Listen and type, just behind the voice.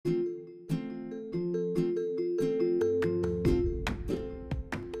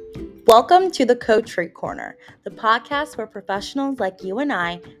Welcome to the Coach Corner, the podcast where professionals like you and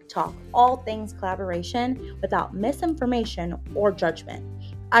I talk all things collaboration without misinformation or judgment.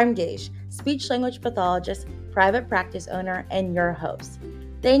 I'm Gage, speech-language pathologist, private practice owner, and your host.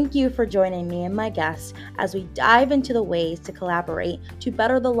 Thank you for joining me and my guests as we dive into the ways to collaborate to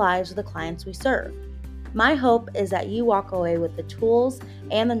better the lives of the clients we serve. My hope is that you walk away with the tools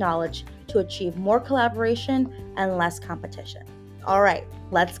and the knowledge to achieve more collaboration and less competition. All right,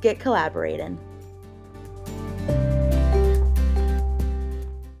 let's get collaborating.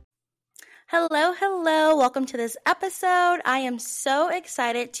 Hello. Welcome to this episode. I am so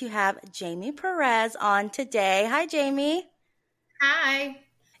excited to have Jaime Perez on today. Hi, Jaime. Hi.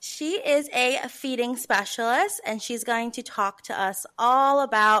 She is a feeding specialist, and she's going to talk to us all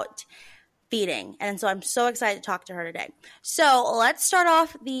about feeding. And so I'm so excited to talk to her today. So let's start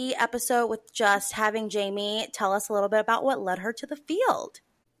off the episode with just having Jaime tell us a little bit about what led her to the field.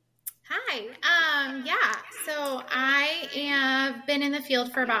 Hi. So I have been in the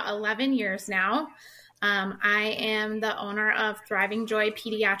field for about 11 years now. I am the owner of Thriving Joy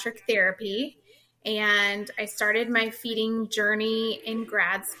Pediatric Therapy, and I started my feeding journey in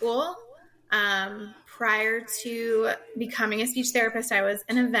grad school. Prior to becoming a speech therapist, I was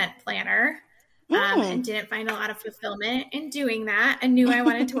an event planner and didn't find a lot of fulfillment in doing that. I knew I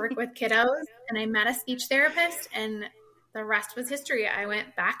wanted to work with kiddos, and I met a speech therapist, and the rest was history. I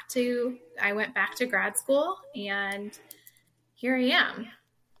went back to grad school, and here I am.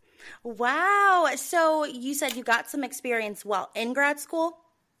 Wow. So you said you got some experience while in grad school?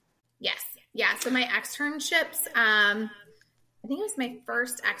 Yes. Yeah. So my externships, I think it was my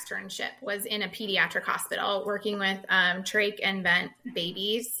first externship was in a pediatric hospital working with trach and vent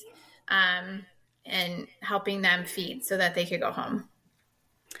babies and helping them feed so that they could go home.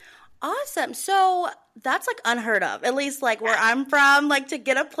 Awesome. So that's like unheard of, at least like where I'm from, like to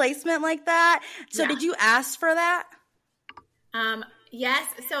get a placement like that. So Did you ask for that? Yes.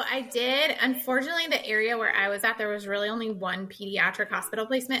 So I did. Unfortunately, the area where I was at, there was really only one pediatric hospital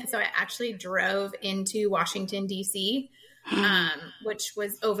placement. So I actually drove into Washington, D.C., which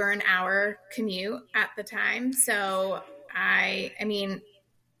was over an hour commute at the time. So I mean,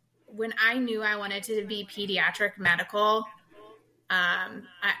 when I knew I wanted to be pediatric medical,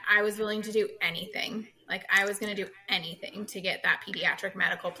 I was willing to do anything. Like I was going to do anything to get that pediatric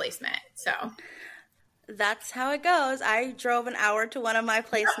medical placement. So that's how it goes. I drove an hour to one of my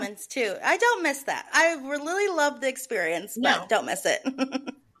placements too. I don't miss that. I really love the experience, but don't miss it.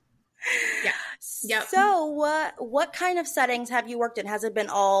 Yeah. Yep. So what kind of settings have you worked in? Has it been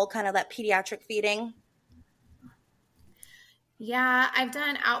all kind of that pediatric feeding? Yeah, I've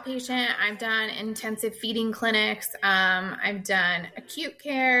done outpatient. I've done intensive feeding clinics. I've done acute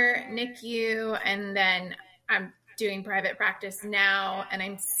care, NICU, and then I'm doing private practice now,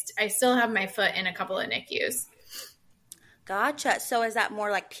 and I still have my foot in a couple of NICUs. Gotcha. So is that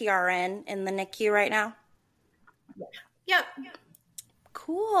more like PRN in the NICU right now? Yep.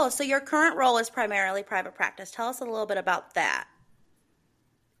 Cool. So your current role is primarily private practice. Tell us a little bit about that.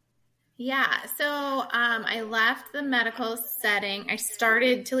 Yeah. So I left the medical setting. I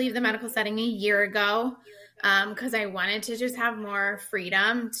started to leave the medical setting a year ago because I wanted to just have more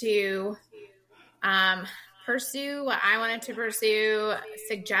freedom to pursue what I wanted to pursue,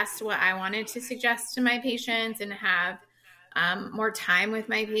 suggest what I wanted to suggest to my patients, and have more time with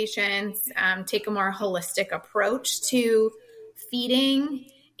my patients, take a more holistic approach to feeding.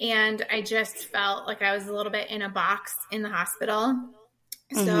 And I just felt like I was a little bit in a box in the hospital.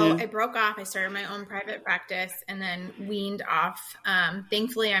 So I broke off. I started my own private practice and then weaned off.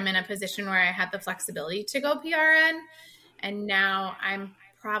 Thankfully, I'm in a position where I had the flexibility to go PRN. And now I'm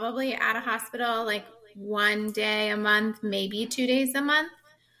probably at a hospital like one day a month, maybe 2 days a month.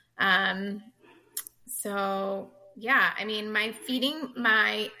 So yeah, I mean, my feeding,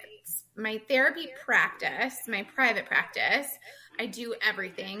 my therapy practice, my private practice, I do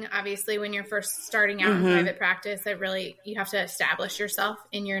everything. Obviously, when you're first starting out in private practice, you have to establish yourself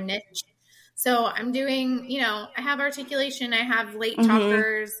in your niche. So I'm doing, I have articulation, I have late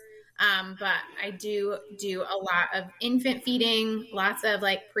talkers, but I do a lot of infant feeding, lots of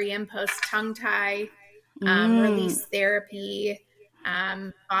like pre and post tongue tie, release therapy,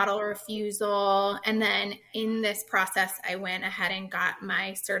 bottle refusal. And then in this process, I went ahead and got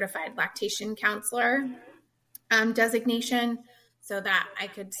my certified lactation counselor designation so that I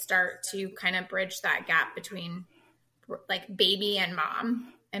could start to kind of bridge that gap between like baby and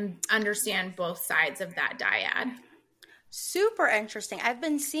mom and understand both sides of that dyad. Super interesting. I've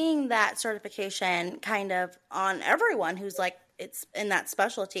been seeing that certification kind of on everyone who's like it's in that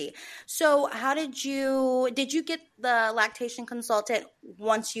specialty. So how did you get the lactation consultant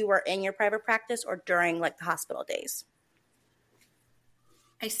once you were in your private practice or during like the hospital days?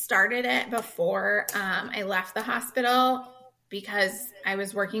 I started it before I left the hospital because I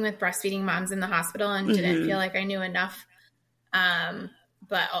was working with breastfeeding moms in the hospital and didn't feel like I knew enough.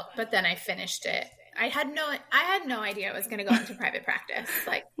 But then I finished it. I had no idea I was going to go into private practice.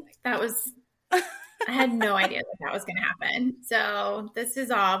 Like I had no idea that was going to happen. So this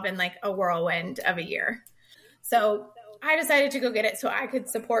has all been like a whirlwind of a year. So I decided to go get it so I could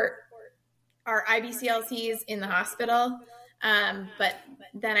support our IBCLCs in the hospital. But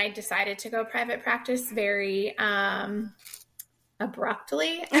then I decided to go private practice very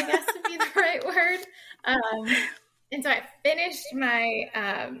abruptly, I guess would be the right word. And so I finished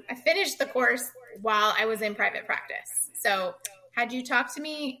the course while I was in private practice. So had you talked to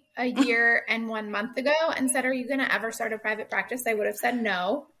me a year and 1 month ago and said, are you going to ever start a private practice? I would have said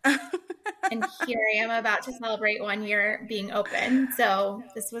no. And here I am about to celebrate 1 year being open. So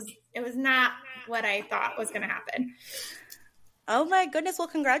it was not what I thought was going to happen. Oh my goodness. Well,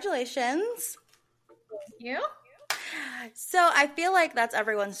 congratulations. Thank you. So I feel like that's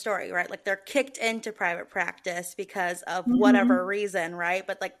everyone's story, right? Like they're kicked into private practice because of whatever reason, right?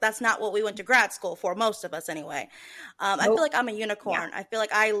 But like that's not what we went to grad school for, most of us anyway. I feel like I'm a unicorn. Yeah. I feel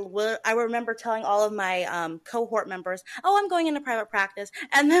like I remember telling all of my cohort members, oh, I'm going into private practice.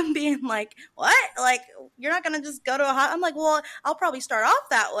 And then being like, what? Like, you're not going to just go to I'm like, well, I'll probably start off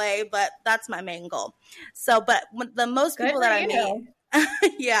that way, but that's my main goal. So, but the most people that I meet,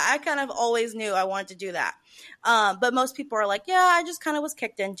 yeah, I kind of always knew I wanted to do that. But most people are like, yeah, I just kind of was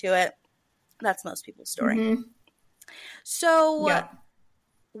kicked into it. That's most people's story. So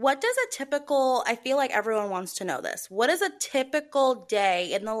what does a typical, I feel like everyone wants to know this. What is a typical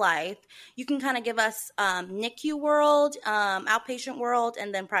day in the life? You can kind of give us NICU world, outpatient world,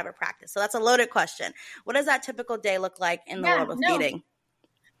 and then private practice. So that's a loaded question. What does that typical day look like in the world of feeding?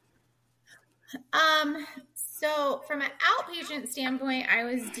 So from an outpatient standpoint, I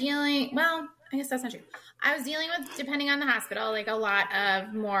was dealing, well, I guess that's not true. I was dealing with, depending on the hospital, like a lot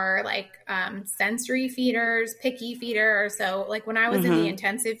of more like sensory feeders, picky feeders. So like when I was in the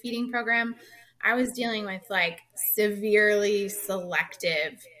intensive feeding program, I was dealing with like severely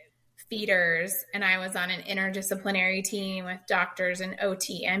selective feeders. And I was on an interdisciplinary team with doctors and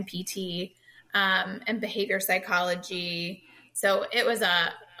OT and PT and behavior psychology. So it was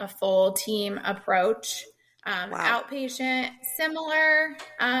a full team approach. Outpatient, similar,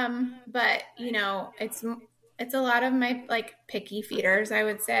 but you know, it's a lot of my like picky feeders, I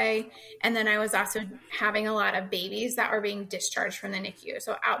would say. And then I was also having a lot of babies that were being discharged from the NICU.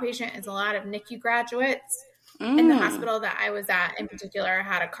 So outpatient is a lot of NICU graduates. In the hospital that I was at in particular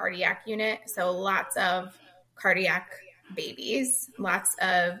had a cardiac unit. So lots of cardiac babies, lots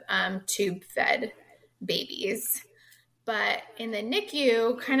of tube fed babies. But in the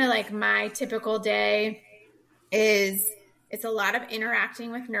NICU, kind of like my typical day it's a lot of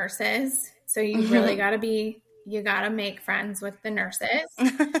interacting with nurses. So you really you got to make friends with the nurses.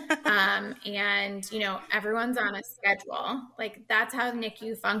 And, you know, everyone's on a schedule. Like that's how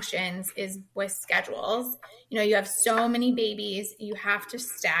NICU functions, is with schedules. You know, you have so many babies, you have to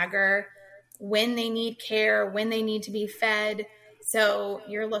stagger when they need care, when they need to be fed. So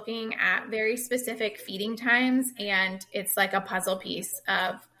you're looking at very specific feeding times, and it's like a puzzle piece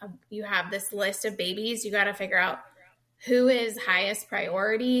of you have this list of babies. You got to figure out who is highest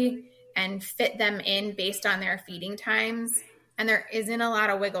priority and fit them in based on their feeding times. And there isn't a lot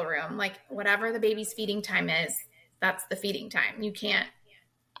of wiggle room. Like whatever the baby's feeding time is, that's the feeding time. You can't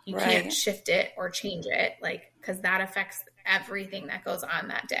shift it or change it, like, because that affects everything that goes on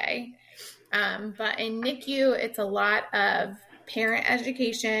that day. But in NICU, it's a lot of parent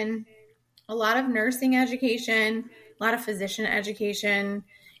education, a lot of nursing education, a lot of physician education,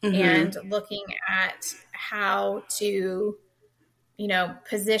 and looking at how to, you know,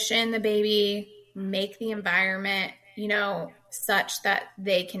 position the baby, make the environment, you know, such that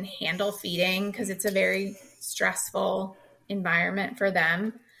they can handle feeding, because it's a very stressful environment for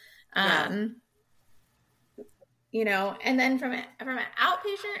them. You know, and then from an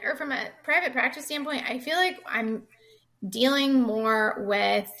outpatient or from a private practice standpoint, I feel like I'm dealing more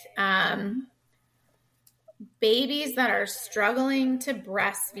with babies that are struggling to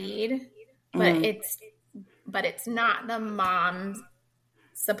breastfeed, but it's not the mom's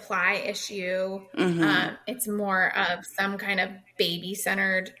supply issue. It's more of some kind of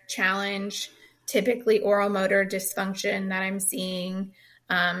baby-centered challenge, typically oral motor dysfunction that I'm seeing,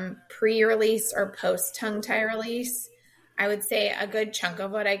 pre-release or post-tongue tie release. I would say a good chunk of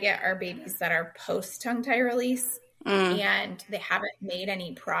what I get are babies that are post-tongue tie release. and they haven't made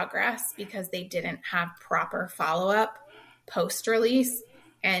any progress because they didn't have proper follow-up post-release.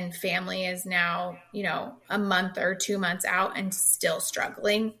 And family is now, a month or 2 months out and still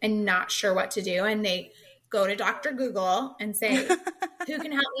struggling and not sure what to do. And they go to Dr. Google and say, who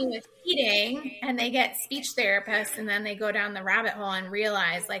can help me with feeding? And they get speech therapists. And then they go down the rabbit hole and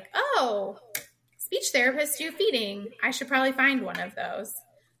realize oh, speech therapists do feeding. I should probably find one of those.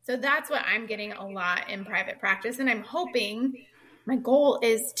 So that's what I'm getting a lot in private practice. And I'm hoping, my goal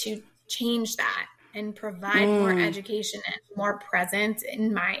is to change that and provide more education and more presence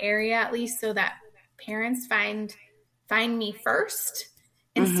in my area, at least, so that parents find me first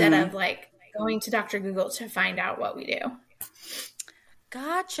instead of going to Dr. Google to find out what we do.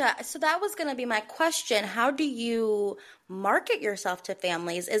 Gotcha. So that was going to be my question. How do you market yourself to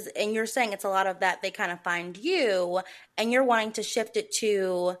families? And you're saying it's a lot of that they kind of find you, and you're wanting to shift it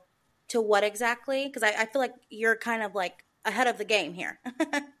to what exactly? Because I feel like you're kind of ahead of the game here.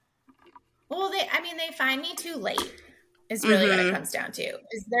 Well, they find me too late is really what it comes down to.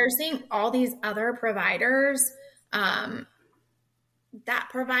 Is they're seeing all these other providers that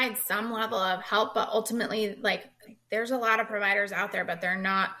provide some level of help, but ultimately, there's a lot of providers out there, but they're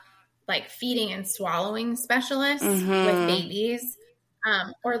not feeding and swallowing specialists with babies.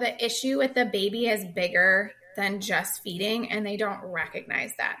 Or the issue with the baby is bigger than just feeding, and they don't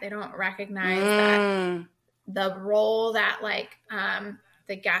recognize that. They don't recognize that the role that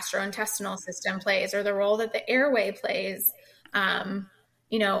the gastrointestinal system plays, or the role that the airway plays,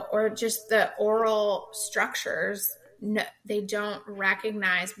 or just the oral structures. No, they don't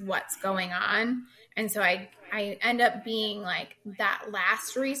recognize what's going on. And so I end up being that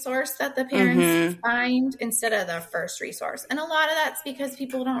last resource that the parents find instead of the first resource. And a lot of that's because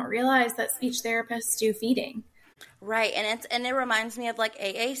people don't realize that speech therapists do feeding. Right. And it reminds me of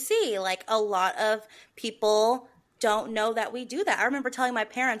AAC. A lot of people don't know that we do that. I remember telling my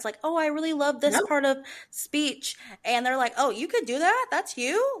parents oh, I really love this part of speech. And they're like, oh, you could do that? That's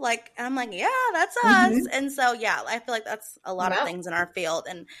you? And I'm yeah, that's us. And so, yeah, I feel that's a lot of things in our field,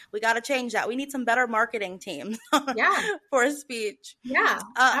 and we got to change that. We need some better marketing teams for speech. Yeah,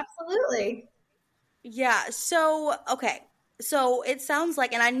 absolutely. Yeah. So, okay. So it sounds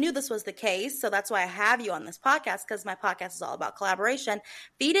and I knew this was the case, so that's why I have you on this podcast, because my podcast is all about collaboration.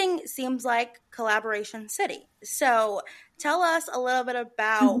 Feeding seems like collaboration city. So tell us a little bit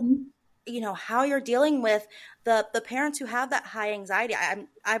about, how you're dealing with the parents who have that high anxiety.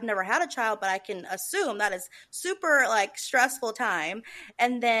 I've never had a child, but I can assume that is super stressful time.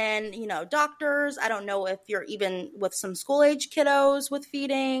 And then, doctors, I don't know if you're even with some school age kiddos with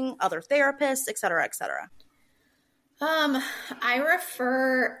feeding, other therapists, et cetera, et cetera. I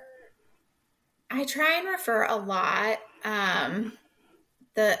try and refer a lot.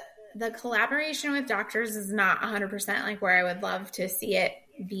 The collaboration with doctors is not 100% where I would love to see it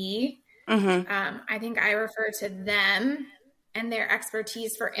be. I think I refer to them and their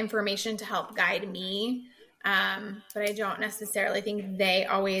expertise for information to help guide me. But I don't necessarily think they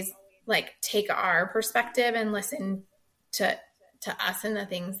always take our perspective and listen to us and the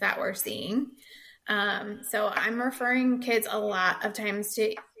things that we're seeing. So I'm referring kids a lot of times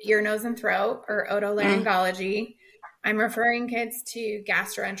to ear, nose, and throat, or otolaryngology. I'm referring kids to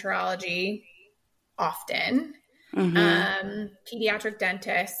gastroenterology often. Pediatric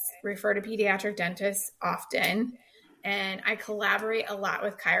dentists, refer to pediatric dentists often. And I collaborate a lot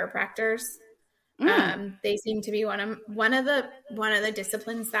with chiropractors. They seem to be one of the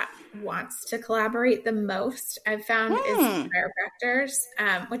disciplines that wants to collaborate the most, I've found, is chiropractors,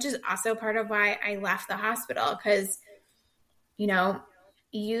 which is also part of why I left the hospital. Because,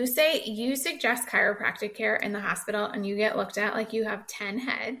 you suggest chiropractic care in the hospital and you get looked at you have 10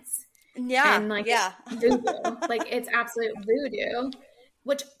 heads. Yeah. And voodoo. It's absolute voodoo,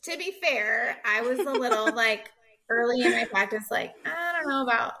 which, to be fair, I was a little early in my practice, I don't know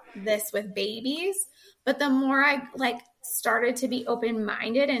about this with babies, but the more I started to be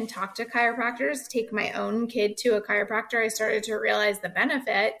open-minded and talk to chiropractors, take my own kid to a chiropractor, I started to realize the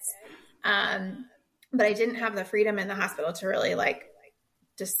benefits. But I didn't have the freedom in the hospital to really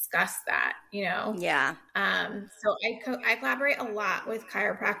discuss that, Yeah. So I collaborate a lot with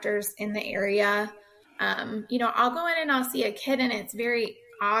chiropractors in the area. I'll go in and I'll see a kid and it's very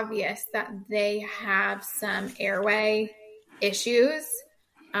obvious that they have some airway issues,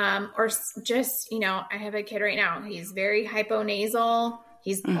 or just, I have a kid right now. He's very hyponasal.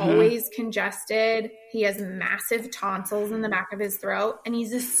 He's always congested. He has massive tonsils in the back of his throat, and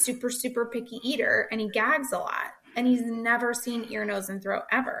he's a super, super picky eater, and he gags a lot, and he's never seen ear, nose, and throat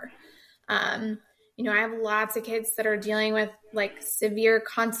ever. I have lots of kids that are dealing with severe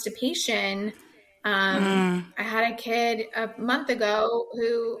constipation, I had a kid a month ago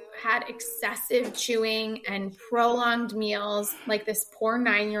who had excessive chewing and prolonged meals. Like, this poor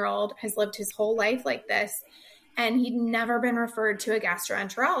 9-year-old has lived his whole life like this, and he'd never been referred to a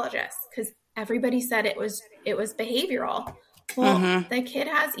gastroenterologist because everybody said it was behavioral. Well, the kid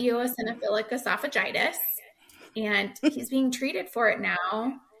has eosinophilic esophagitis, and he's being treated for it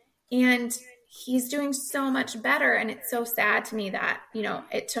now, and he's doing so much better. And it's so sad to me that, you know,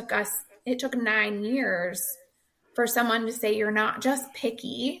 it took 9 years for someone to say, you're not just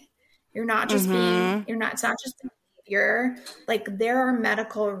picky. You're not just it's not just behavior. Like, there are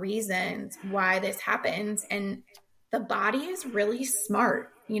medical reasons why this happens. And the body is really smart.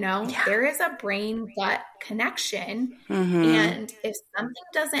 You know, there is a brain gut connection. And if something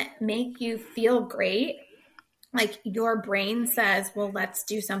doesn't make you feel great, like, your brain says, well, let's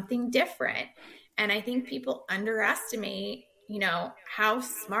do something different. And I think people underestimate, you know, how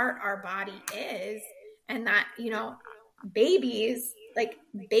smart our body is, and that, you know, babies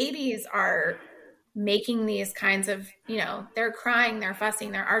are making these kinds of, you know, they're crying, they're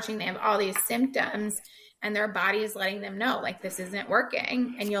fussing, they're arching, they have all these symptoms, and their body is letting them know, like, this isn't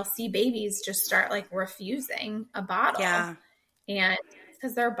working. And you'll see babies just start, like, refusing a bottle. And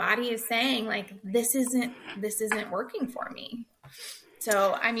because their body is saying, like, this isn't working for me.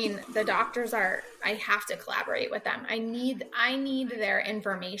 So, I mean, the doctors I have to collaborate with them. I need their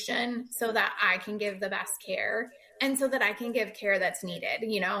information so that I can give the best care, and so that I can give care that's needed.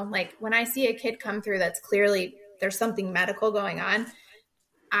 You know, like, when I see a kid come through that's clearly there's something medical going on,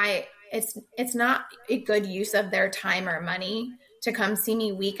 it's not a good use of their time or money to come see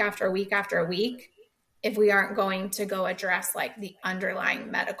me week after week after week if we aren't going to go address, like, the underlying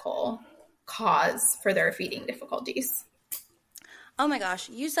medical cause for their feeding difficulties. Oh my gosh,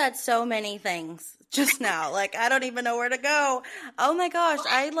 you said so many things just now. Like, I don't even know where to go. Oh my gosh,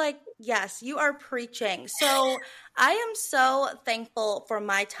 yes, you are preaching. So I am so thankful for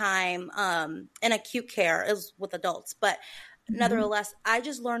my time in acute care is with adults, but nevertheless, I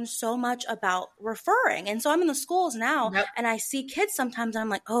just learned so much about referring. And so I'm in the schools now, and I see kids sometimes, and I'm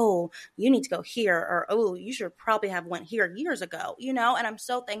like, oh, you need to go here, or, oh, you should probably have went here years ago, you know? And I'm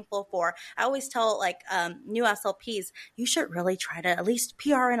so thankful I always tell, like, new SLPs, you should really try to at least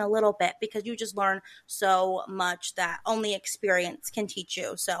PR in a little bit, because you just learn so much that only experience can teach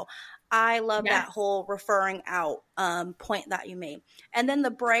you. So I love that whole referring out point that you made. And then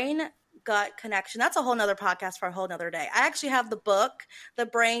the brain gut connection, that's a whole nother podcast for a whole nother day. I actually have the book, The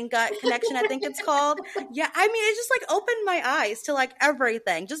Brain Gut Connection, I think it's called. Yeah, I mean, it just, like, opened my eyes to, like,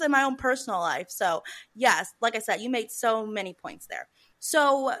 everything just in my own personal life. So yes, like I said, you made so many points there.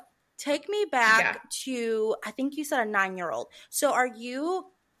 So take me back to, I think you said a 9-year-old. So are you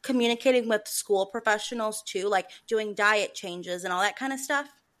communicating with school professionals too, like doing diet changes and all that kind of stuff?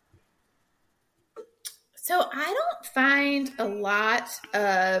 So I don't find a lot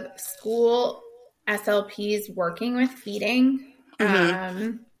of school SLPs working with feeding.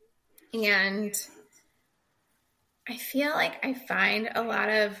 And I feel like I find a lot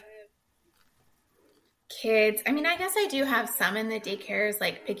of kids, I mean, I guess I do have some in the daycares,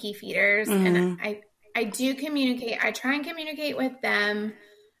 like picky feeders, and I do communicate. I try and communicate with them.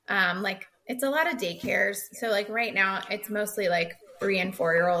 Like, it's a lot of daycares. So, like, right now it's mostly like 3 and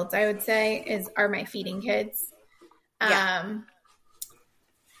 4-year-olds, I would say, are my feeding kids. I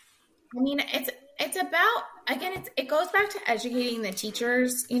mean, it's about, again, it goes back to educating the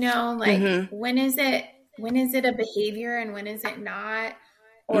teachers, you know, like, when is it a behavior and when is it not?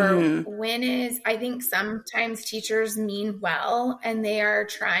 Or I think sometimes teachers mean well and they are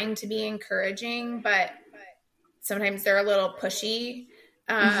trying to be encouraging, but sometimes they're a little pushy.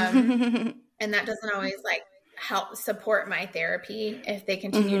 And that doesn't always, like, help support my therapy if they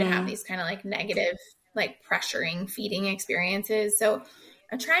continue to have these kind of, like, negative, like, pressuring feeding experiences. So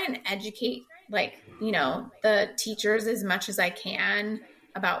I try and educate, like, you know, the teachers as much as I can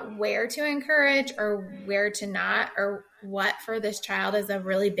about where to encourage or where to not, or what for this child is a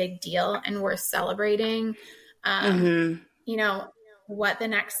really big deal and worth celebrating. You know, what the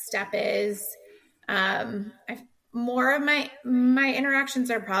next step is. More of my interactions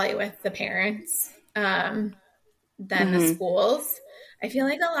are probably with the parents than the schools. I feel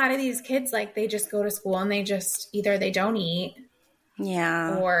like a lot of these kids, like, they just go to school and they just either they don't eat,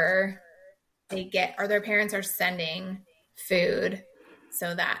 or their parents are sending food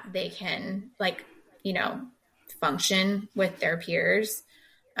so that they can, like, you know, function with their peers.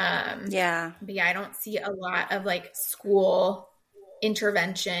 But yeah, I don't see a lot of, like, school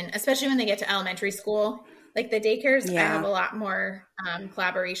intervention, especially when they get to elementary school. Like, the daycares, I have a lot more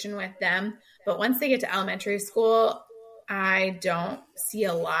collaboration with them. But once they get to elementary school, I don't see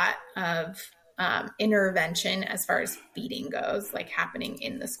a lot of intervention as far as feeding goes, like happening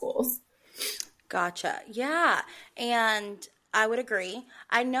in the schools. Gotcha. Yeah. And I would agree.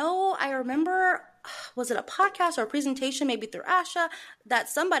 I remember, was it a podcast or a presentation, maybe through Asha, that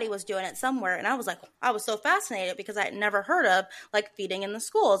somebody was doing it somewhere. And I was so fascinated because I had never heard of like feeding in the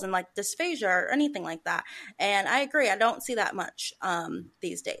schools and like dysphagia or anything like that. And I agree. I don't see that much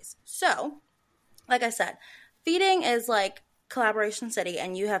these days. So, like I said, feeding is like collaboration city,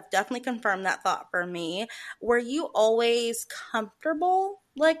 and you have definitely confirmed that thought for me. Were you always comfortable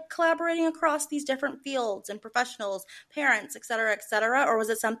like collaborating across these different fields and professionals, parents, et cetera, or was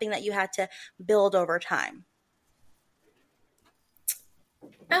it something that you had to build over time?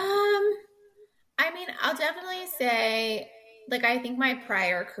 I mean, I'll definitely say, like, I think my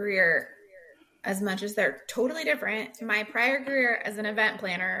prior career, as much as they're totally different, my prior career as an event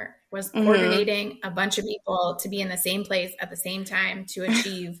planner was coordinating a bunch of people to be in the same place at the same time to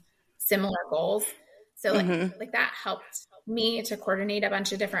achieve similar goals. So like that helped me to coordinate a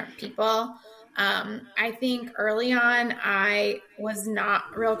bunch of different people. I think early on, I was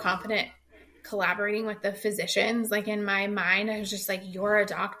not real confident collaborating with the physicians. Like in my mind, I was just like, you're a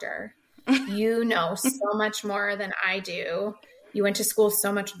doctor. You know so much more than I do. You went to school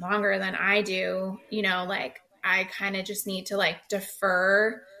so much longer than I do. You know, like I kind of just need to like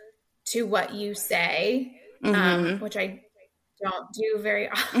defer to what you say, which I don't do very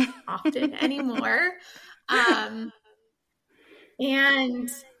often anymore. And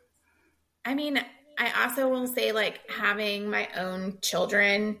I mean, I also will say like having my own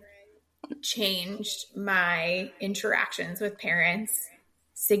children changed my interactions with parents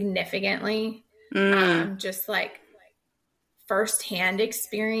significantly. Just like firsthand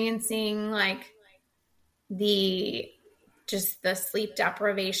experiencing like the sleep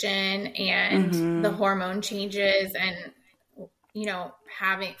deprivation and the hormone changes, and you know,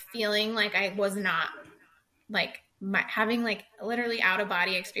 feeling like I was not like having like literally out of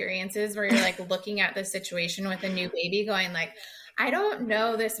body experiences where you're like looking at the situation with a new baby going like, I don't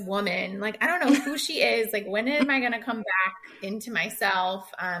know this woman. Like, I don't know who she is. Like, when am I going to come back into myself?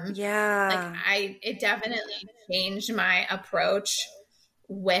 It definitely changed my approach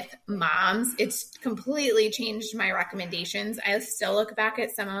with moms. It's completely changed my recommendations. I still look back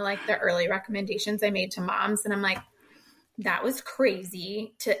at some of like the early recommendations I made to moms, and I'm like, that was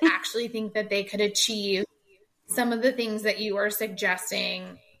crazy to actually think that they could achieve some of the things that you are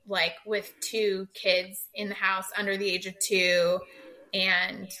suggesting, like with 2 kids in the house under the age of 2.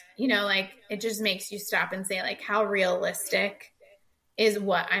 And, you know, like it just makes you stop and say like, how realistic is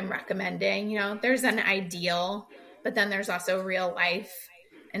what I'm recommending? You know, there's an ideal, but then there's also real life.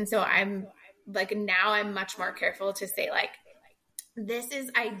 And so I'm like, now I'm much more careful to say like, this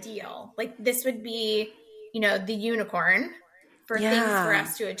is ideal. Like this would be, you know, the unicorn for things for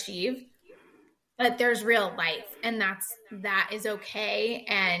us to achieve. But there's real life, and that is okay.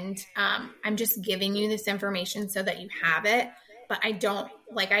 And I'm just giving you this information so that you have it. But I don't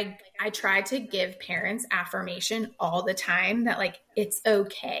like, I try to give parents affirmation all the time that like, it's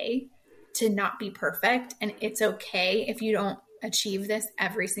okay to not be perfect. And it's okay if you don't achieve this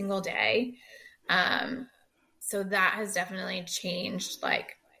every single day. So that has definitely changed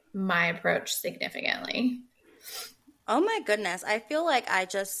like my approach significantly. Oh my goodness. I feel like I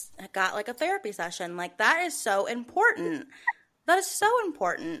just got like a therapy session. Like that is so important. That is so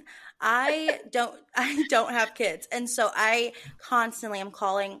important. I don't have kids. And so I constantly am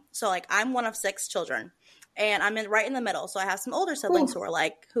calling. So like I'm one of 6 children, and I'm right in the middle. So I have some older siblings who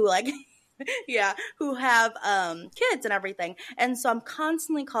have kids and everything. And so I'm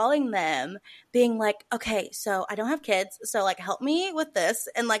constantly calling them being like, okay, so I don't have kids. So like, help me with this.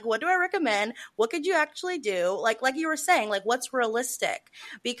 And like, what do I recommend? What could you actually do? Like you were saying, like what's realistic?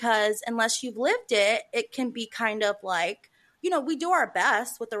 Because unless you've lived it, it can be kind of like, you know, we do our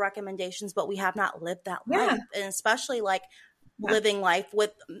best with the recommendations, but we have not lived that life. And especially like living life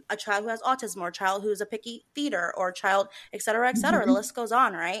with a child who has autism, or a child who's a picky feeder, or a child, et cetera, et cetera. The list goes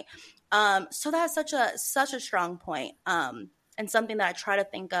on, right? So that's such a strong point, and something that I try to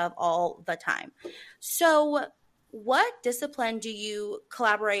think of all the time. So what discipline do you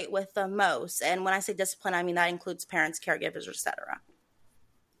collaborate with the most? And when I say discipline, I mean that includes parents, caregivers, et cetera.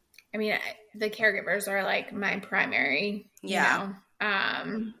 I mean, the caregivers are like my primary, you know.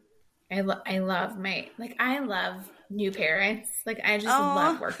 I love I love new parents. Like I just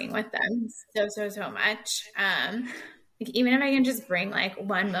love working with them so much. Like, even if I can just bring like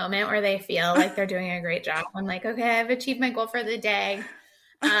one moment where they feel like they're doing a great job, I'm like, okay, I've achieved my goal for the day.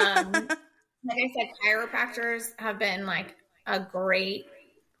 Like I said, chiropractors have been like a great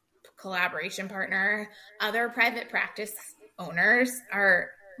collaboration partner. Other private practice owners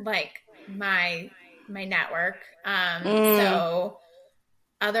are like my network. So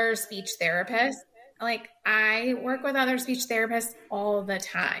other speech therapists, like I work with other speech therapists all the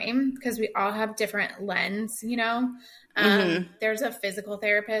time because we all have different lens, you know. There's a physical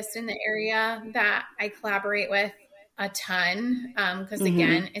therapist in the area that I collaborate with a ton because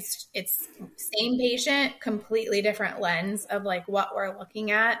again, it's same patient, completely different lens of like what we're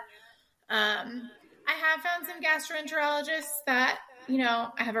looking at. I have found some gastroenterologists that, you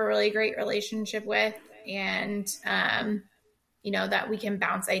know, I have a really great relationship with, and you know, that we can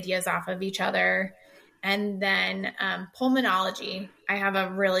bounce ideas off of each other. And then pulmonology, I have a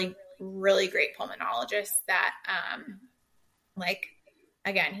really, really great pulmonologist that like,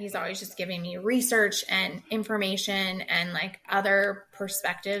 again, he's always just giving me research and information and like other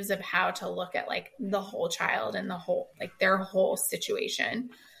perspectives of how to look at like the whole child and the whole, like their whole situation.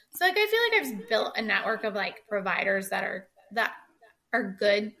 So like, I feel like I've built a network of like providers that are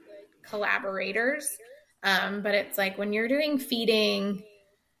good collaborators. But it's like when you're doing feeding,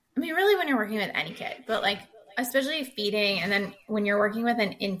 I mean, really when you're working with any kid, but like, especially feeding. And then when you're working with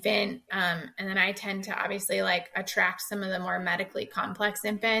an infant, and then I tend to obviously like attract some of the more medically complex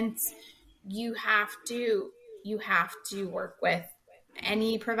infants, you have to work with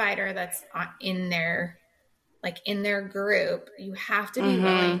any provider that's in their group. You have to be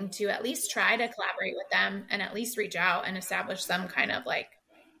willing to at least try to collaborate with them and at least reach out and establish some kind of like,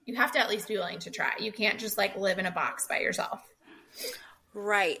 you have to at least be willing to try. You can't just like live in a box by yourself.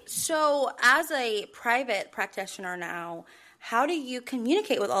 Right. So as a private practitioner now, how do you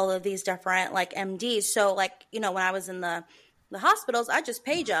communicate with all of these different like MDs? So like, you know, when I was in the hospitals, I just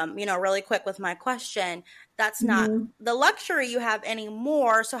page them, you know, really quick with my question. That's not the luxury you have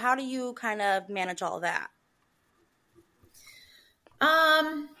anymore. So how do you kind of manage all of that?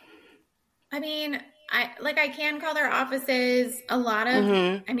 I mean, I can call their offices. A lot of,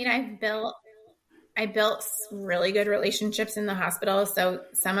 I mean, I built really good relationships in the hospital. So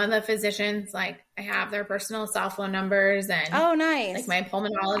some of the physicians, like I have their personal cell phone numbers, and oh, nice. Like my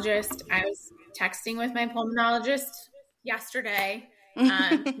pulmonologist, I was texting with my pulmonologist yesterday,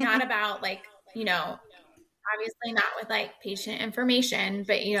 not about like, you know, obviously not with like patient information,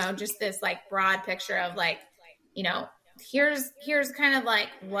 but you know, just this like broad picture of like, you know, here's kind of like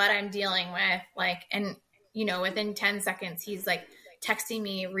what I'm dealing with, like, and you know, within 10 seconds, he's like texting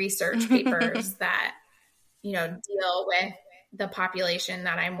me research papers that, you know, deal with the population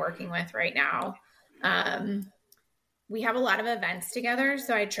that I'm working with right now. We have a lot of events together,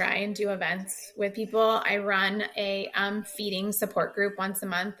 so I try and do events with people. I run a feeding support group once a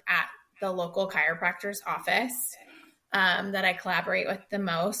month at the local chiropractor's office that I collaborate with the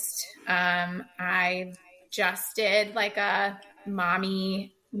most. I just did like a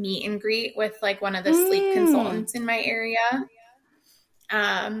mommy meet and greet with like one of the sleep consultants in my area.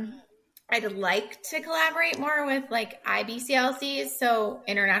 I'd like to collaborate more with like IBCLCs, so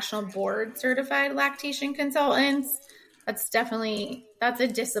International Board Certified Lactation Consultants. That's a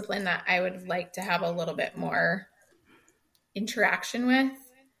discipline that I would like to have a little bit more interaction with.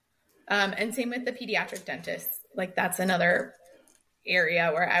 And same with the pediatric dentists. Like that's another area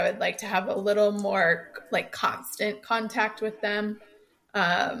where I would like to have a little more like constant contact with them.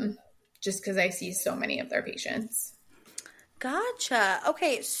 Just because I see so many of their patients. Gotcha.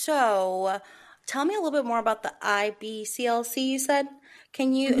 Okay, so tell me a little bit more about the IBCLC you said.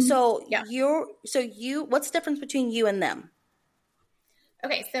 Can you, what's the difference between you and them?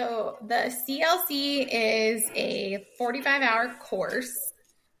 Okay, so the CLC is a 45-hour course.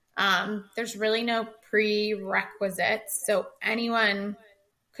 There's really no prerequisites, so anyone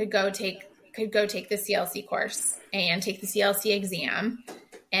could go take the CLC course and take the CLC exam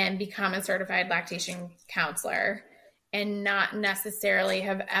and become a certified lactation counselor, and not necessarily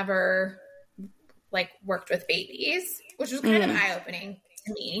have ever like worked with babies, which was kind of eye-opening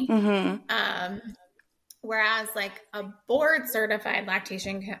to me. Whereas like a board certified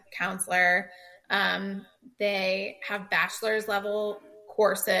lactation counselor, they have bachelor's level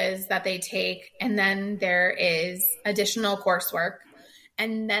courses that they take. And then there is additional coursework.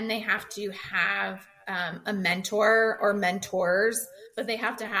 And then they have to have a mentor or mentors, but they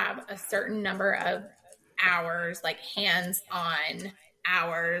have to have a certain number of hours, like hands-on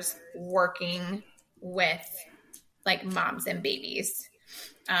hours working with like moms and babies.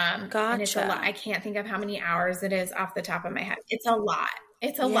 Gotcha. And it's a lot. I can't think of how many hours it is off the top of my head. It's a lot.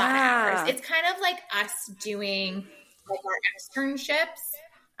 It's a lot of hours. It's kind of like us doing like our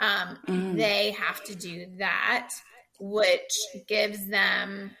externships. They have to do that, which gives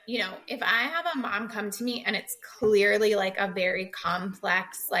them, you know, if I have a mom come to me and it's clearly like a very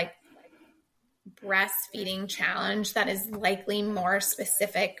complex, like breastfeeding challenge that is likely more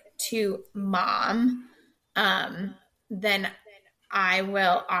specific to mom, then I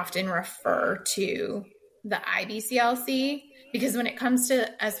will often refer to the IBCLC, because when it comes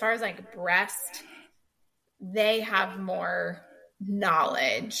to, as far as like breast, they have more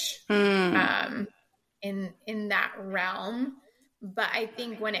knowledge in that realm. But I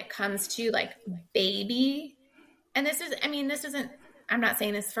think when it comes to like baby, and this isn't, I'm not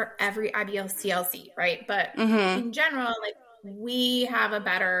saying this for every IBCLC, right? But in general, like we have a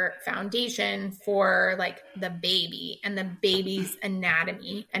better foundation for like the baby and the baby's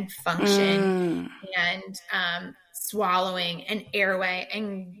anatomy and function and swallowing and airway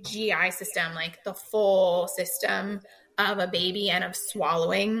and GI system, like the full system of a baby and of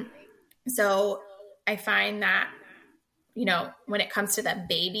swallowing. So I find that, you know, when it comes to the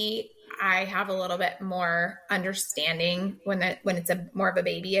baby, I have a little bit more understanding when it's more of a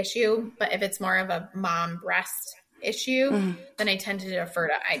baby issue. But if it's more of a mom breast issue, then I tend to defer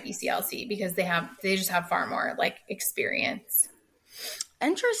to IBCLC because they just have far more like experience.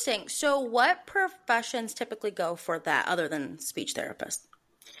 Interesting. So what professions typically go for that other than speech therapists?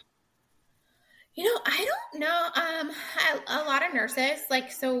 You know, I don't know. A lot of nurses,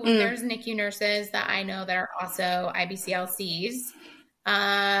 like, so there's NICU nurses that I know that are also IBCLCs.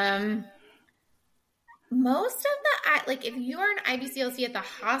 Most of the, like, if you are an IBCLC at the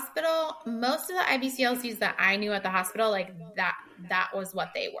hospital, most of the IBCLCs that I knew at the hospital, like that was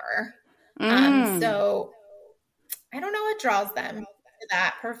what they were. So I don't know what draws them to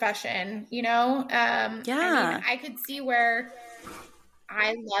that profession, you know? I mean, I could see where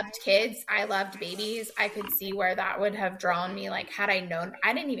I loved kids. I loved babies. I could see where that would have drawn me. Like, had I known,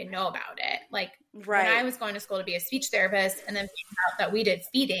 I didn't even know about it. Like when I was going to school to be a speech therapist and then found out that we did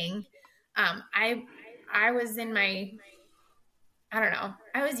feeding, I was in my, I don't know,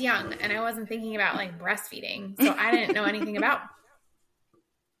 I was young and I wasn't thinking about like breastfeeding. So I didn't know anything about,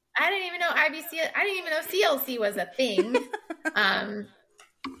 I didn't even know I didn't even know CLC was a thing.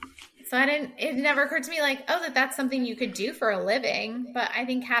 So it never occurred to me like, oh, that's something you could do for a living. But I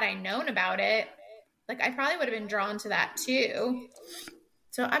think had I known about it, like I probably would have been drawn to that too.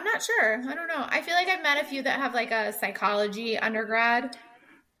 So I'm not sure. I don't know. I feel like I've met a few that have like a psychology undergrad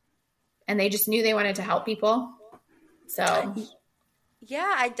and they just knew they wanted to help people. So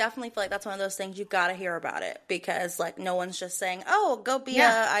yeah, I definitely feel like that's one of those things you got to hear about it because like no one's just saying, "Oh, go be a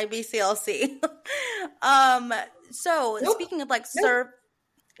IBCLC." So speaking of like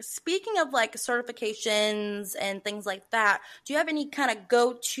certifications and things like that, do you have any kind of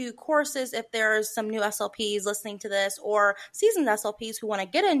go-to courses if there's some new SLPs listening to this or seasoned SLPs who want to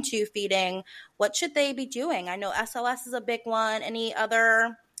get into feeding? What should they be doing? I know SOS is a big one. Any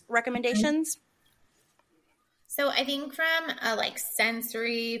other recommendations? So I think from a like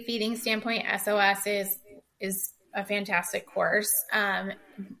sensory feeding standpoint, SOS is a fantastic course.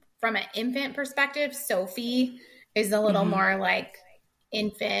 From an infant perspective, Sophie is a little more like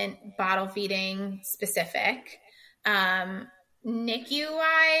infant bottle feeding specific. NICU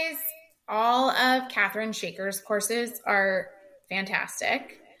wise, all of Catherine Shaker's courses are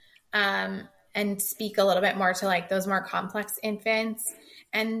fantastic, and speak a little bit more to like those more complex infants.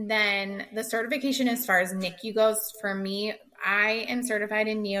 And then the certification as far as NICU goes, for me, I am certified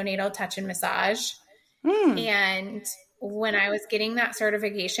in neonatal touch and massage. And when I was getting that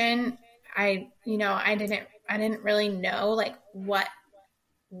certification, I didn't really know like what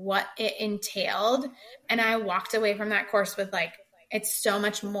it entailed. And I walked away from that course with like, it's so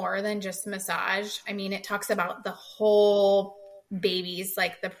much more than just massage. I mean, it talks about the whole babies,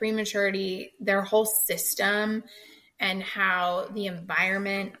 like the prematurity, their whole system, and how the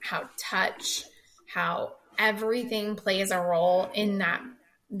environment, how touch, how everything plays a role in that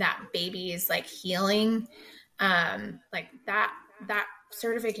baby's like healing. Like that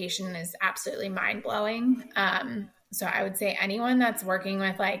certification is absolutely mind blowing. So I would say anyone that's working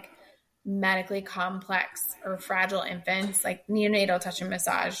with like medically complex or fragile infants, like neonatal touch and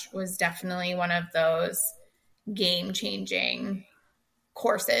massage was definitely one of those game changing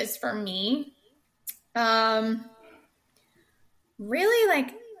courses for me. Really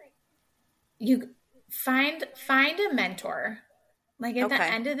like you find a mentor. Like at the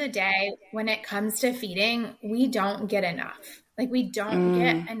end of the day, when it comes to feeding, we don't get enough. Like we don't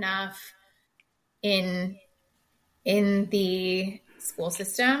get enough in the school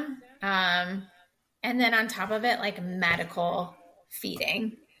system. And then on top of it, like medical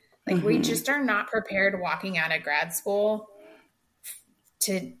feeding, like we just are not prepared walking out of grad school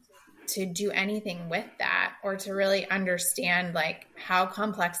to do anything with that or to really understand like how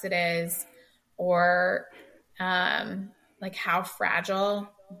complex it is or, like how fragile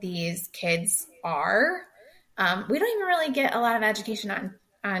these kids are. We don't even really get a lot of education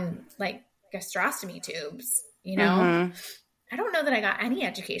like gastrostomy tubes, you know? I don't know that I got any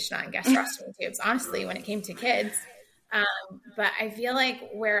education on gastrostomy tubes, honestly, when it came to kids. But I feel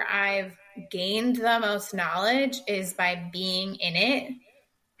like where I've gained the most knowledge is by being in it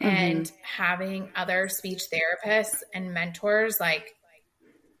and having other speech therapists and mentors like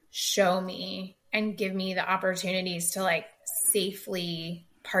show me and give me the opportunities to like safely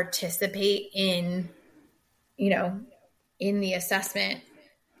participate in, you know, in the assessment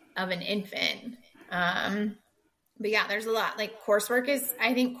of an infant. But yeah, there's a lot. Like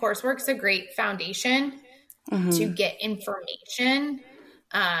I think coursework's a great foundation to get information.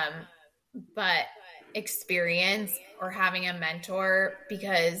 But experience or having a mentor,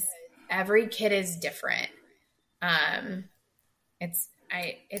 because every kid is different. It's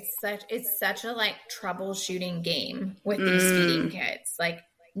such a like troubleshooting game with these feeding kids. Like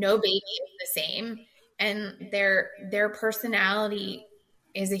no baby is the same, and their personality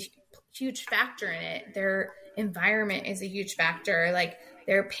is a huge factor in it. Their environment is a huge factor. Like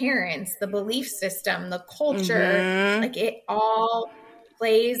their parents, the belief system, the culture, like it all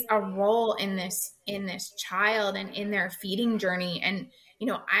plays a role in this child and in their feeding journey. And, you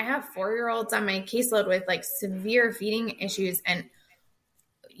know, I have 4-year-olds on my caseload with like severe feeding issues. And,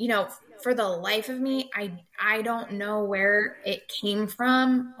 you know, for the life of me, I don't know where it came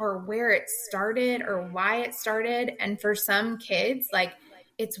from or where it started or why it started. And for some kids, like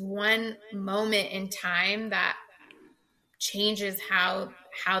it's one moment in time that changes how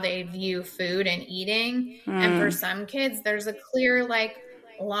they view food and eating. And for some kids, there's a clear, like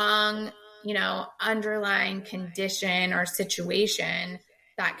long, you know, underlying condition or situation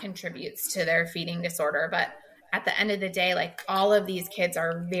that contributes to their feeding disorder. But at the end of the day, like all of these kids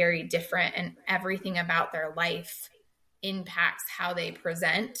are very different and everything about their life impacts how they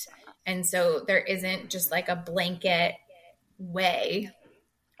present. And so there isn't just like a blanket way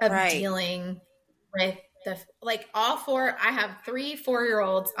of dealing with I have 3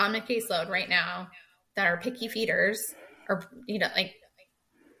 4-year-olds on my caseload right now that are picky feeders or, you know, like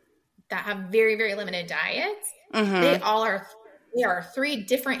that have very, very limited diets. They are 3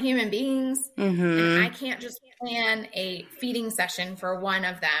 different human beings. And I can't just plan a feeding session for one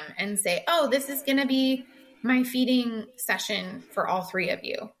of them and say, oh, this is going to be my feeding session for all 3 of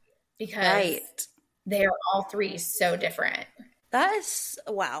you, because they are all 3 so different. That is,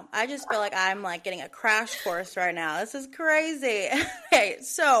 wow. I just feel like I'm like getting a crash course right now. This is crazy. Okay,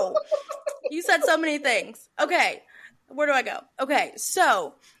 so you said so many things. Okay, where do I go? Okay,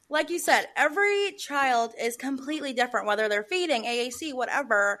 so like you said, every child is completely different, whether they're feeding, AAC,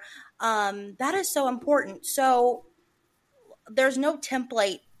 whatever. That is so important. So there's no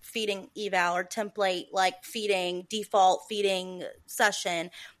template feeding eval or template like feeding, default feeding session,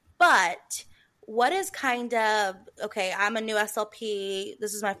 but what is kind of, okay, I'm a new SLP.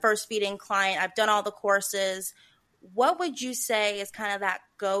 This is my first feeding client. I've done all the courses. What would you say is kind of that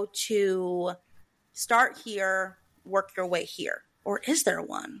go-to start here, work your way here? Or is there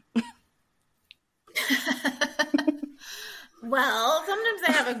one? Well, sometimes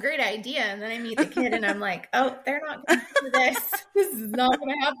I have a great idea and then I meet the kid and I'm like, oh, they're not going to do this. This is not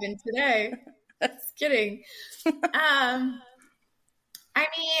going to happen today. Just kidding. I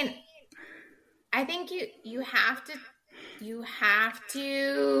mean, I think you have to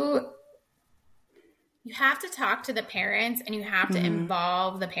talk to the parents and you have to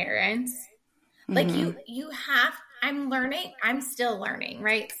involve the parents. Like I'm still learning,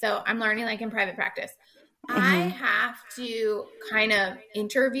 right? So I'm learning like in private practice. I have to kind of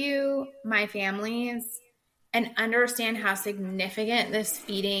interview my families and understand how significant this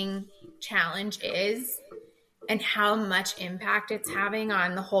feeding challenge is and how much impact it's having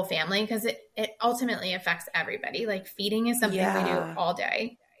on the whole family, because it ultimately affects everybody. Like feeding is something we do all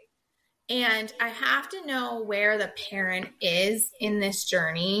day. And I have to know where the parent is in this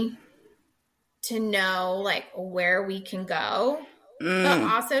journey to know like where we can go, but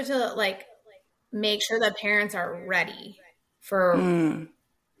also to like make sure the parents are ready for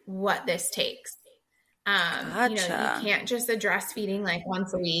what this takes. You know, you can't just address feeding like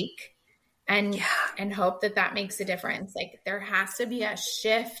once a week and hope that makes a difference. Like there has to be a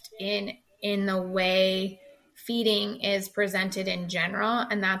shift in the way feeding is presented in general.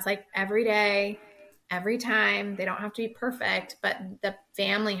 And that's like every day, every time. They don't have to be perfect, but the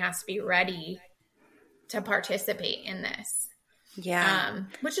family has to be ready to participate in this. Yeah.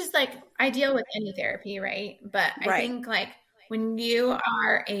 Which is like ideal with any therapy, right? But I think like when you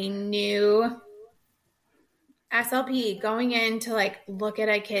are a new SLP going in to like look at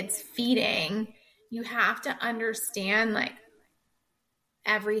a kid's feeding, you have to understand like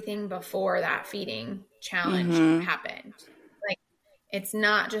everything before that feeding challenge happened. Like It's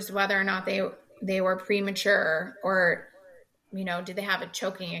not just whether or not they were premature or, you know, did they have a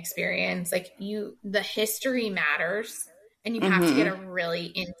choking experience? Like the history matters, and you have to get a really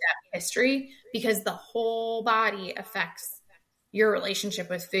in-depth history because the whole body affects your relationship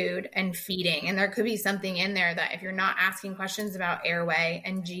with food and feeding. And there could be something in there that if you're not asking questions about airway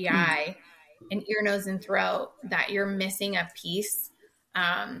and GI and ear, nose, and throat, that you're missing a piece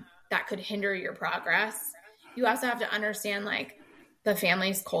that could hinder your progress. You also have to understand like the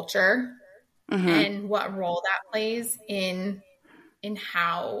family's culture and what role that plays in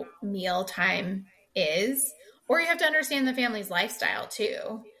how mealtime is, or you have to understand the family's lifestyle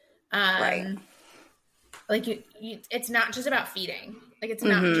too. Right. Like it's not just about feeding. Like it's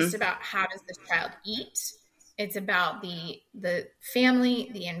not just about how does this child eat. It's about the family,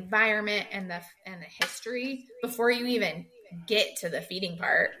 the environment, and the history before you even get to the feeding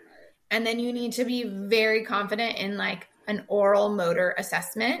part. And then you need to be very confident in like an oral motor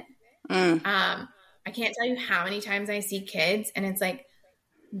assessment. I can't tell you how many times I see kids and it's like,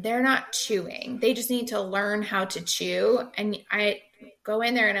 they're not chewing. They just need to learn how to chew. And I go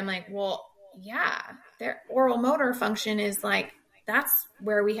in there and I'm like, well, yeah, their oral motor function is like, that's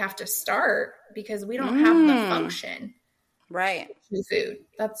where we have to start because we don't have the function. Right. To chew food.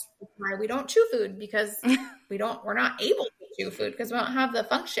 That's why we don't chew food because we're not able to chew food because we don't have the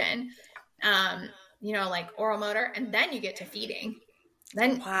function. You know, like oral motor, and then you get to feeding.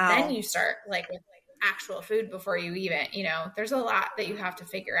 Then you start like with actual food before you even, you know, there's a lot that you have to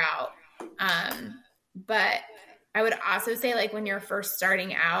figure out. But I would also say like when you're first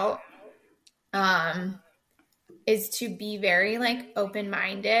starting out, is to be very like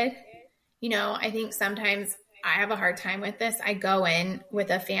open-minded. You know, I think sometimes I have a hard time with this. I go in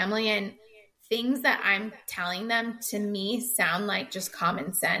with a family and things that I'm telling them to me sound like just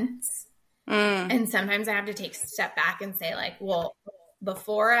common sense. And sometimes I have to take a step back and say like, well,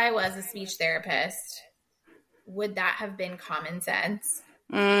 before I was a speech therapist, would that have been common sense?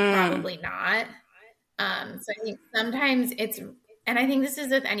 Probably not. So I think sometimes and I think this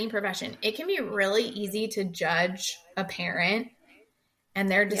is with any profession, it can be really easy to judge a parent and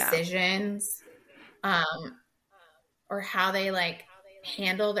their decisions, or how they like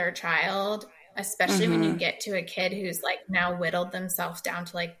handle their child, especially when you get to a kid who's like now whittled themselves down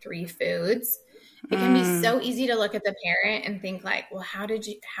to like 3 foods. It can be so easy to look at the parent and think like, well, how did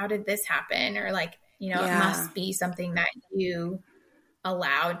this happen? Or like, you know, it must be something that you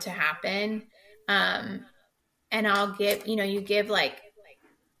allowed to happen. And I'll give, you know, you give like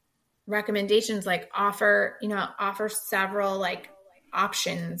recommendations, like offer several like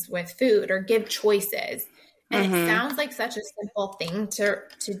options with food or give choices. And it sounds like such a simple thing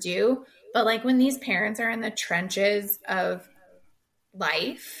to do. But like when these parents are in the trenches of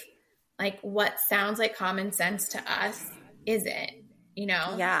life, like what sounds like common sense to us isn't, you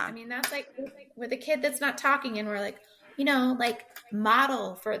know? Yeah. I mean, that's like with a kid that's not talking and we're like, you know, like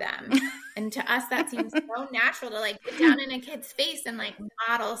model for them. And to us, that seems so natural to like get down in a kid's face and like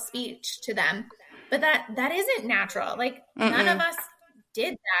model speech to them. But that isn't natural. Like none of us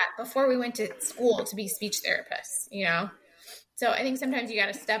did that before we went to school to be speech therapists, you know? So I think sometimes you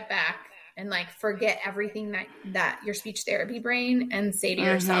got to step back and like forget everything that your speech therapy brain and say to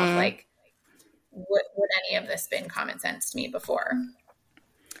yourself, like, would any of this been common sense to me before?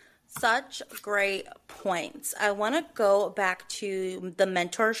 Such great points. I want to go back to the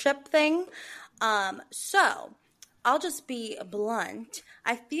mentorship thing. So I'll just be blunt.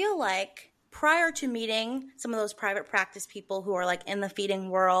 I feel like prior to meeting some of those private practice people who are like in the feeding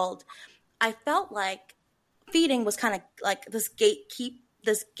world, I felt like feeding was kind of like this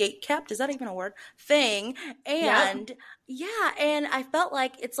gate-kept, is that even a word, thing? And and I felt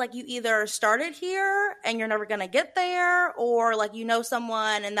like it's like you either started here and you're never going to get there, or like you know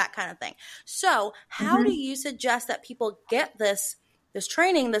someone and that kind of thing. So how do you suggest that people get this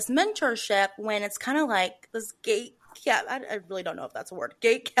training, this mentorship, when it's kind of like this I really don't know if that's a word,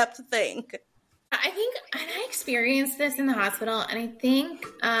 gate-kept thing? I think, and I experienced this in the hospital, and I think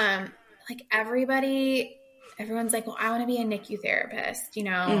like everyone's like, well, I want to be a NICU therapist, you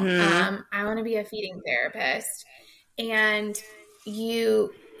know, I want to be a feeding therapist. And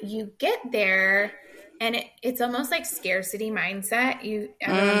you get there and it's almost like scarcity mindset.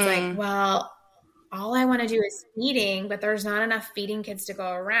 Everyone's like, well, all I want to do is feeding, but there's not enough feeding kids to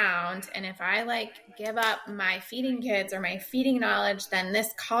go around. And if I like give up my feeding kids or my feeding knowledge, then this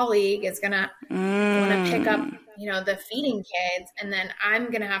colleague is going to want to pick up, you know, the feeding kids. And then I'm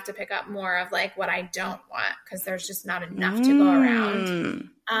going to have to pick up more of like what I don't want because there's just not enough to go around.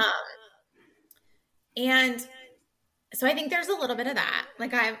 And so I think there's a little bit of that.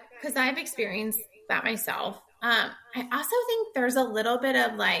 Like because I've experienced that myself. I also think there's a little bit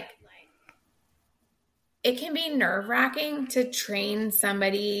of like, it can be nerve-wracking to train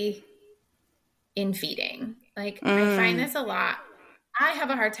somebody in feeding. Like I find this a lot. I have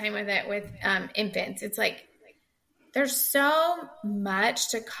a hard time with it with infants. It's like there's so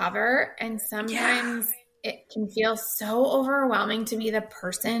much to cover, and sometimes it can feel so overwhelming to be the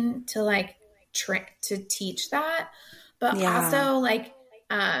person to like to teach that. But also like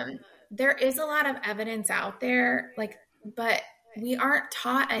there is a lot of evidence out there, like, but we aren't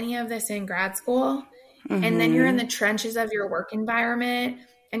taught any of this in grad school. And then you're in the trenches of your work environment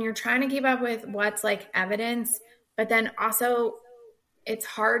and you're trying to keep up with what's like evidence, but then also it's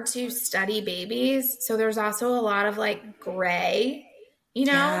hard to study babies. So there's also a lot of like gray, you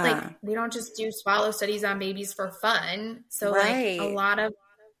know, like we don't just do swallow studies on babies for fun. So like a lot of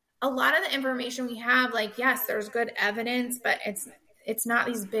the information we have, like, yes, there's good evidence, but it's not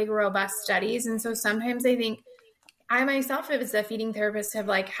these big robust studies. And so sometimes I think I myself, as a feeding therapist, have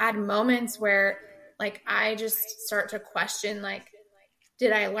like had moments where like I just start to question, like,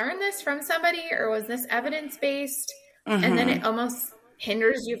 did I learn this from somebody or was this evidence-based? And then it almost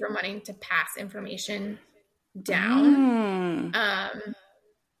hinders you from wanting to pass information down.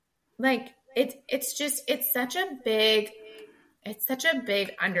 Like it's such a big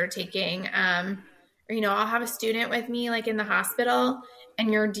undertaking. Or, you know, I'll have a student with me like in the hospital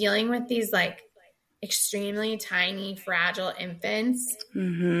and you're dealing with these like extremely tiny, fragile infants.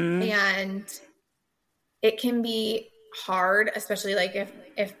 And it can be hard, especially like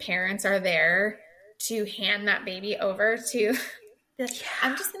if parents are there, to hand that baby over to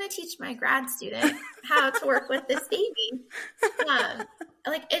I'm just going to teach my grad student how to work with this baby.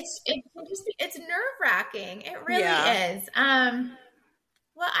 Like it's nerve-wracking. It really is.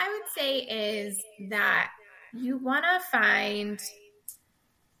 What I would say is that you want to find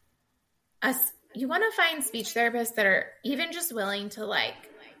speech therapists that are even just willing to like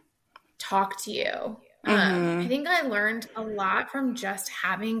talk to you. I think I learned a lot from just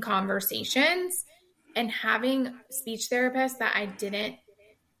having conversations and having speech therapists that I didn't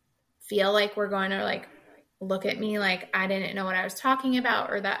feel like were going to like look at me like I didn't know what I was talking about,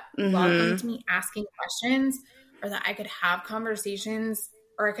 or that welcomed me asking questions, or that I could have conversations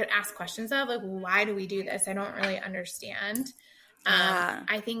or I could ask questions of like, why do we do this? I don't really understand.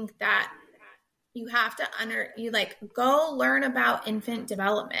 I think that you have to go learn about infant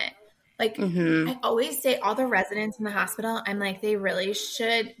development. Like I always say, all the residents in the hospital, I'm like, they really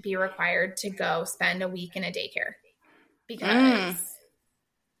should be required to go spend a week in a daycare, because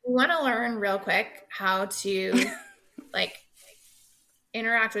we want to learn real quick how to like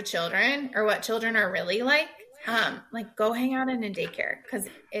interact with children, or what children are really like go hang out in a daycare, because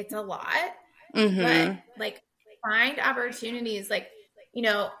it's a lot. But like find opportunities, like, you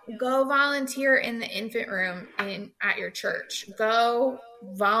know, go volunteer in the infant room at your church. Go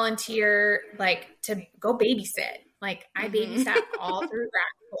volunteer, like, to go babysit. Like I babysat all through grad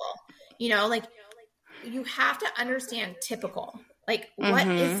school. You know, like you have to understand typical. Like what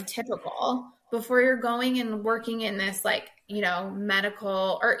is typical before you're going and working in this, like, you know,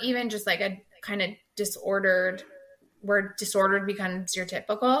 medical, or even just like a kind of disordered, where disordered becomes your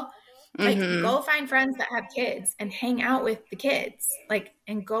typical. Like go find friends that have kids and hang out with the kids, like,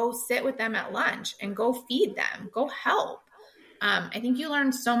 and go sit with them at lunch and go feed them, go help. I think you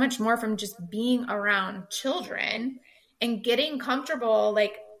learn so much more from just being around children and getting comfortable,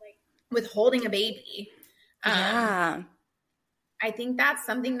 like, with holding a baby. I think that's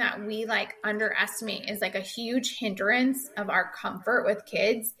something that we like underestimate, is like a huge hindrance of our comfort with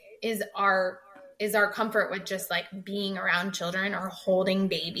kids is our comfort with just like being around children or holding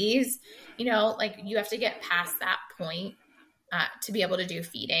babies. You know, like you have to get past that point to be able to do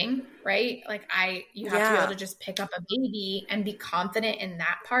feeding, right? Like you have to be able to just pick up a baby and be confident in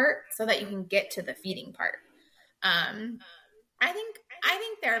that part so that you can get to the feeding part. I think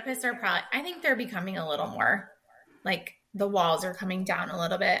therapists are I think they're becoming a little more like, the walls are coming down a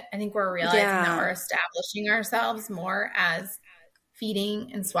little bit. I think we're realizing that we're establishing ourselves more as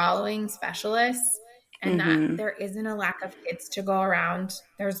feeding and swallowing specialists, and that there isn't a lack of kids to go around.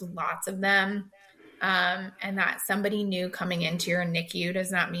 There's lots of them. And that somebody new coming into your NICU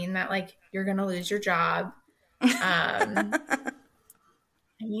does not mean that like you're going to lose your job. I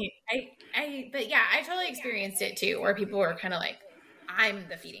mean, but yeah, I totally experienced it too, where people were kind of like, I'm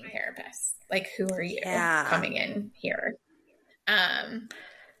the feeding therapist. Like, who are you coming in here? I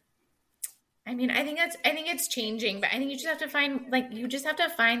mean, I think it's changing, but I think you just have to find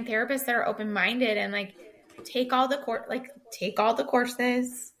therapists that are open-minded and like take all the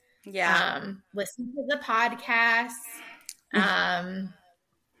courses. Listen to the podcasts.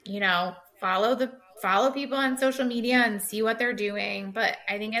 You know, follow follow people on social media and see what they're doing. But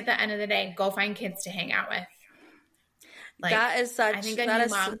I think at the end of the day, go find kids to hang out with. Like, that is such, I think a new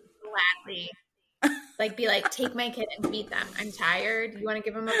mom gladly like be like, take my kid and feed them. I'm tired. You want to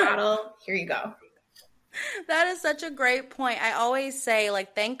give them a bottle? Here you go. That is such a great point. I always say,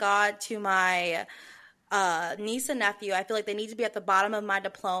 like, thank God to my niece and nephew. I feel like they need to be at the bottom of my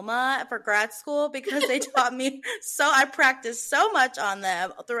diploma for grad school because they taught me I practiced so much on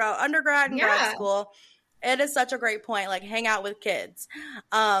them throughout undergrad and grad school. It is such a great point, like hang out with kids.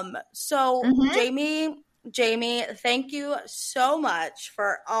 Jaime, thank you so much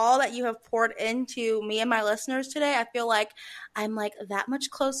for all that you have poured into me and my listeners today. I feel like I'm like that much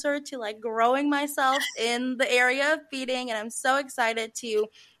closer to like growing myself in the area of feeding, and I'm so excited to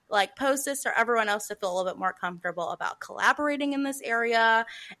like post this for everyone else to feel a little bit more comfortable about collaborating in this area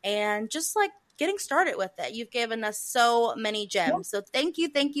and just like getting started with it. You've given us so many gems. So thank you,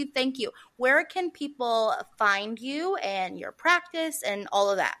 thank you, thank you. Where can people find you and your practice and all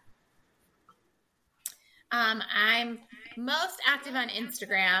of that? I'm most active on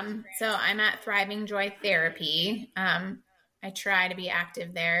Instagram. So I'm at Thriving Joy Therapy. I try to be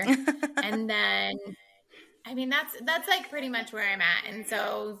active there. And then, I mean, that's like pretty much where I'm at. And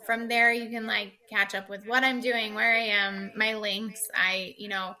so from there, you can like catch up with what I'm doing, where I am, my links. I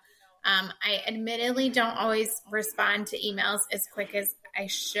admittedly don't always respond to emails as quick as I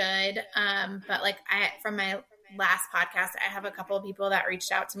should. But like from my last podcast, I have a couple of people that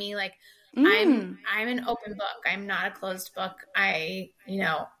reached out to me like, I'm an open book. I'm not a closed book. I'm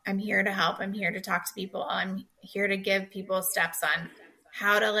here to help. I'm here to talk to people. I'm here to give people steps on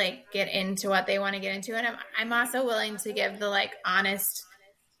how to like get into what they want to get into. And I'm also willing to give the like honest,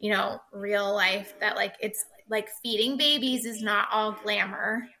 real life that like, it's like feeding babies is not all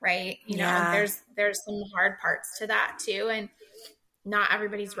glamour, right? There's some hard parts to that too. And not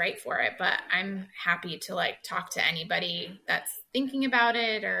everybody's right for it, but I'm happy to like talk to anybody that's thinking about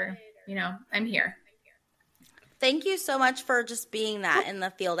it or, I'm here. Thank you so much for just being that in the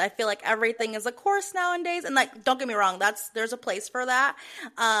field. I feel like everything is a course nowadays, and like, don't get me wrong, there's a place for that.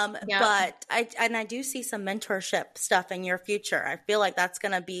 But I do see some mentorship stuff in your future. I feel like that's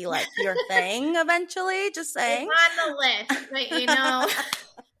gonna be like your thing eventually. Just saying, it's on the list, but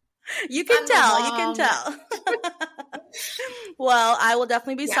you can tell. Well, I will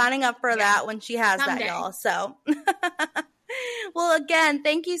definitely be signing up for that when she has that, y'all. So. Well, again,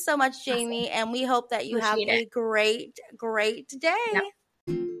 thank you so much, Jaime, and we hope that you have a great, great day. Yep.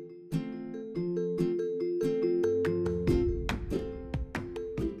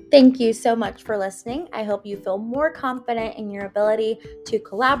 Thank you so much for listening. I hope you feel more confident in your ability to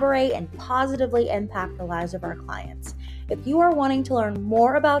collaborate and positively impact the lives of our clients. If you are wanting to learn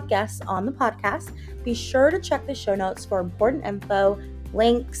more about guests on the podcast, be sure to check the show notes for important info,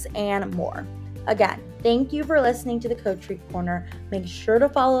 links, and more. Again, thank you for listening to the Coach Corner. Make sure to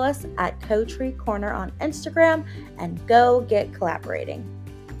follow us at Coach Corner on Instagram and go get collaborating.